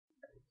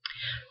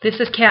This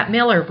is Kat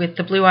Miller with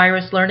the Blue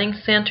Iris Learning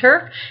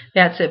Center.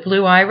 That's at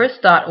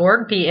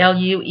blueiris.org, BLUEIRIS.org.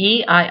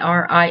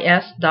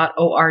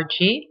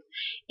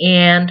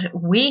 And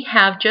we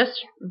have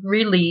just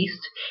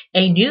released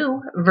a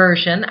new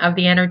version of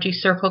the Energy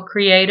Circle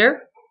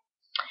Creator.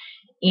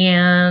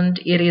 And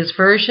it is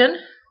version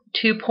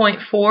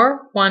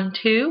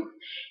 2.412.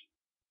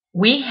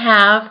 We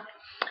have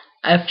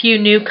a few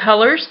new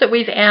colors that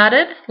we've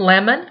added: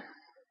 lemon,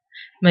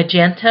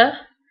 magenta,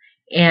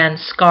 and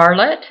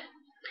scarlet.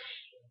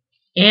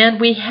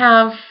 And we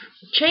have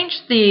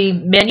changed the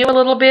menu a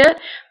little bit.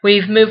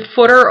 We've moved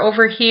footer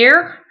over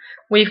here.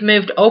 We've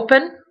moved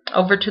open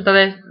over to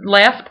the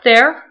left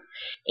there.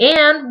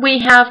 And we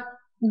have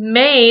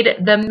made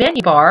the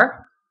menu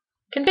bar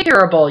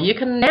configurable. You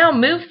can now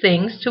move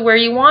things to where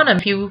you want them.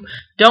 If you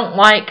don't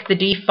like the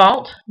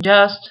default,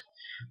 just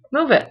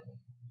move it.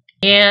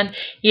 And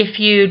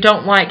if you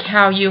don't like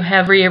how you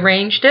have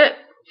rearranged it,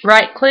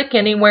 right-click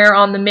anywhere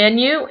on the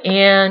menu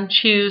and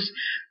choose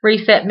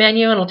Reset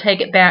Menu. It'll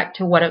take it back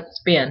to what it's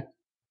been.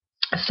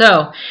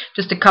 So,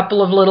 just a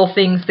couple of little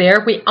things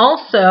there. We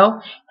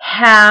also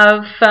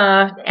have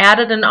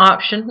added an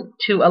option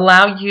to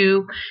allow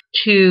you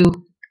to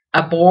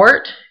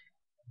abort.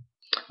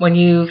 When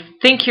you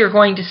think you're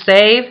going to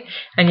save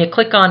and you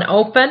click on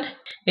Open,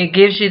 it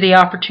gives you the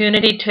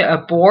opportunity to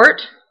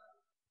abort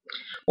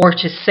or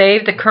to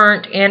save the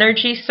current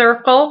energy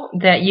circle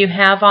that you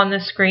have on the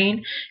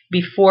screen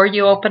before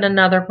you open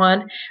another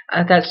one.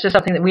 That's just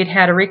something that we'd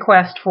had a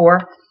request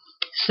for,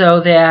 so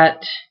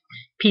that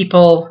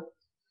people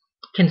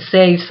can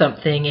save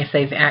something if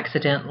they've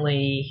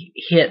accidentally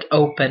hit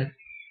open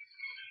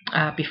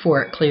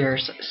before it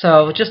clears.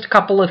 So just a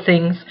couple of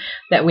things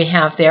that we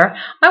have there.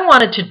 I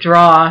wanted to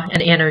draw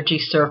an energy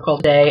circle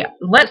today.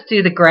 Let's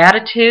do the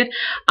gratitude.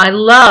 I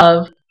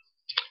love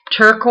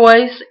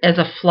turquoise as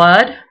a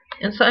flood.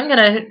 And so I'm going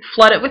to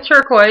flood it with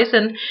turquoise,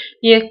 and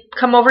you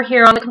come over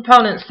here on the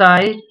component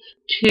side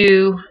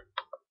to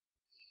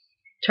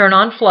turn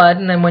on flood,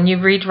 and then when you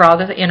redraw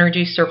the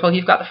energy circle,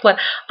 you've got the flood.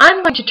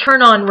 I'm going to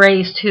turn on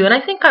rays too, and I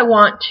think I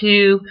want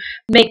to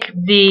make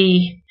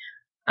the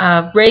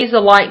rays a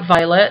light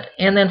violet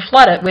and then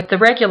flood it with the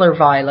regular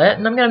violet,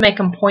 and I'm going to make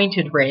them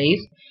pointed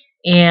rays.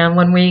 And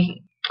when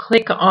we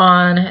click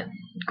on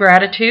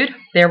gratitude,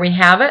 there we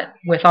have it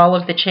with all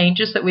of the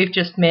changes that we've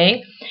just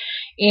made.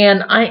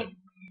 And I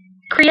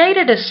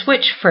created a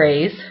switch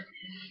phrase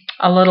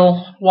a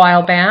little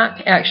while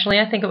back. Actually,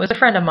 I think it was a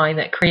friend of mine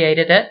that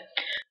created it.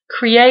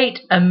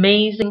 Create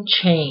amazing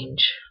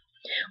change,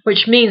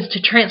 which means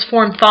to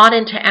transform thought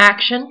into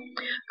action,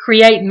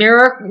 create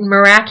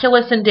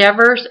miraculous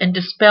endeavors, and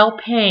dispel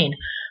pain.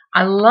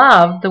 I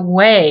love the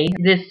way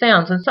this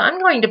sounds. And so I'm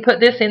going to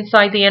put this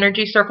inside the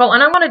energy circle,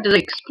 and I wanted to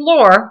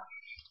explore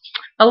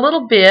a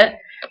little bit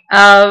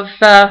of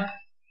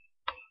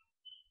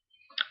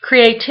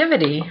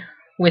creativity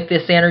with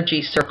this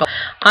energy circle.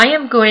 I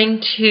am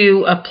going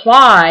to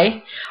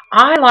apply,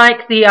 I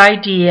like the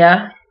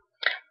idea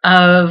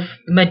of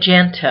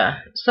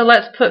magenta. So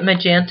let's put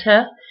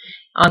magenta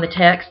on the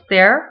text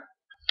there.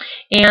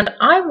 And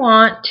I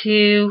want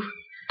to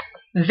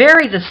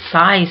vary the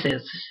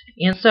sizes.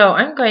 And so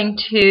I'm going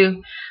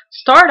to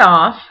start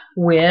off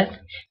with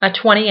a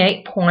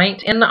 28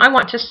 point, and I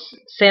want to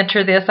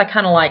center this. I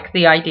kind of like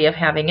the idea of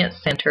having it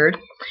centered.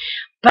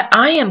 But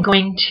I am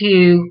going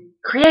to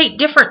create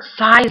different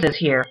sizes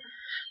here.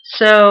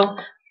 So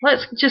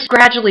let's just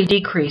gradually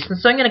decrease. And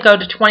so I'm going to go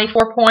to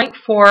 24 point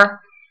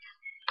for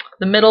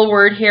the middle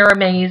word here,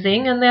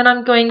 amazing. And then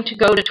I'm going to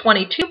go to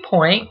 22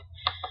 point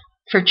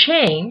for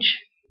change,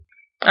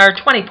 or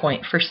 20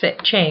 point for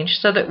change,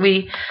 so that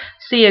we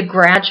see a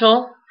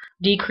gradual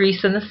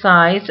decrease in the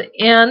size.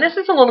 And this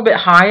is a little bit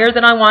higher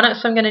than I want it,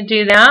 so I'm going to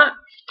do that.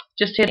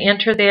 Just hit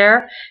enter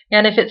there.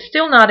 And if it's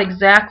still not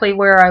exactly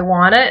where I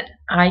want it,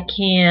 I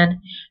can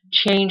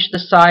change the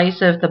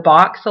size of the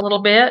box a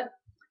little bit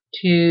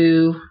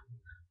to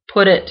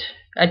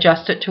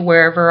adjust it to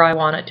wherever I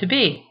want it to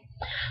be.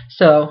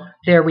 So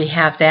there we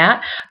have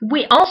that.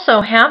 We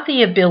also have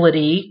the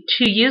ability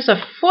to use a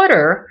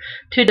footer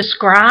to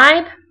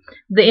describe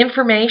the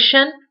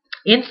information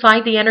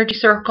inside the energy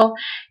circle,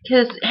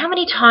 because how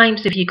many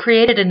times have you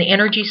created an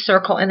energy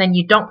circle and then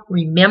you don't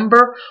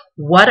remember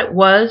what it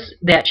was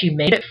that you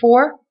made it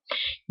for?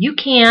 You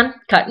can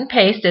cut and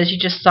paste, as you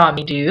just saw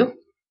me do,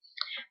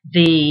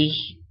 the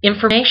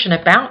information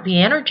about the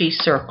energy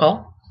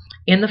circle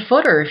in the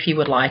footer if you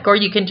would like, or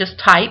you can just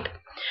type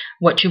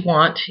what you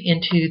want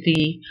into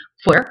the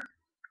footer.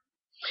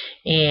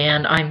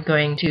 And I'm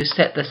going to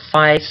set the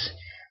size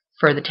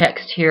for the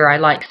text here. I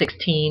like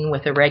 16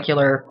 with a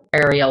regular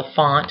Arial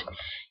font.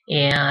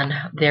 And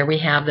there we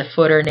have the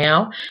footer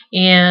now.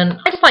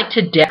 And I just like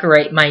to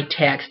decorate my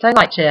text. I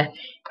like to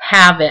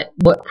have it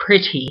look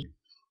pretty.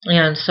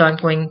 And so I'm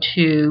going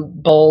to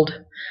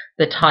bold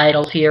the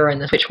titles here in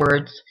the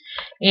Switchwords.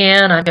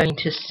 And I'm going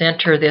to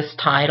center this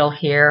title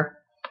here.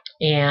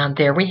 And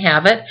there we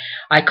have it.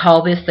 I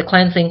call this the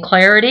Cleansing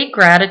Clarity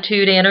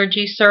Gratitude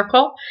Energy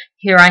Circle.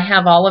 Here I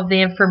have all of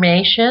the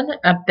information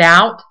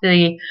about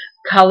the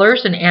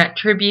colors and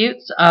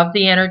attributes of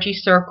the energy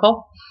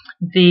circle,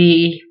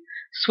 the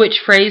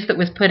switch phrase that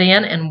was put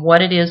in and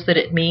what it is that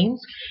it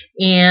means.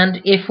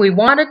 And if we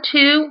wanted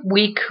to,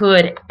 we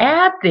could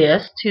add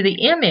this to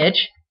the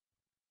image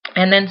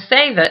and then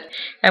save it.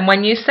 And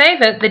when you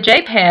save it, the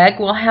JPEG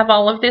will have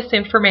all of this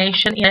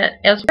information in it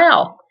as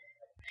well.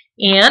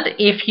 And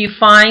if you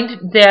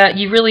find that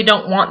you really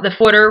don't want the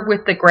footer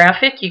with the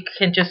graphic, you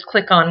can just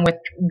click on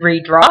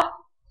redraw.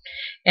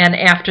 And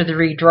after the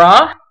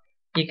redraw,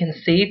 you can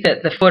see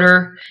that the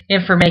footer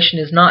information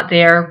is not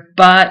there,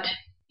 but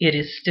it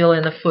is still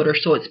in the footer,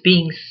 so it's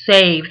being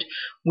saved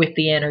with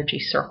the energy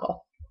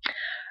circle.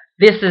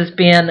 This has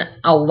been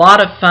a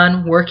lot of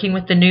fun working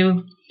with the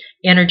new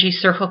Energy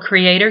Circle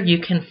Creator. You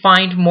can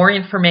find more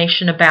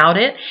information about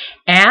it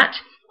at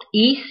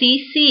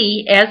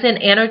ECC, as in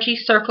Energy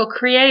Circle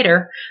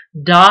Creator,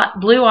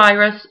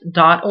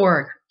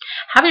 .blueiris.org.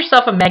 Have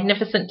yourself a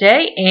magnificent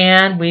day,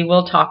 and we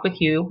will talk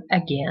with you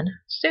again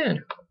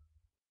soon.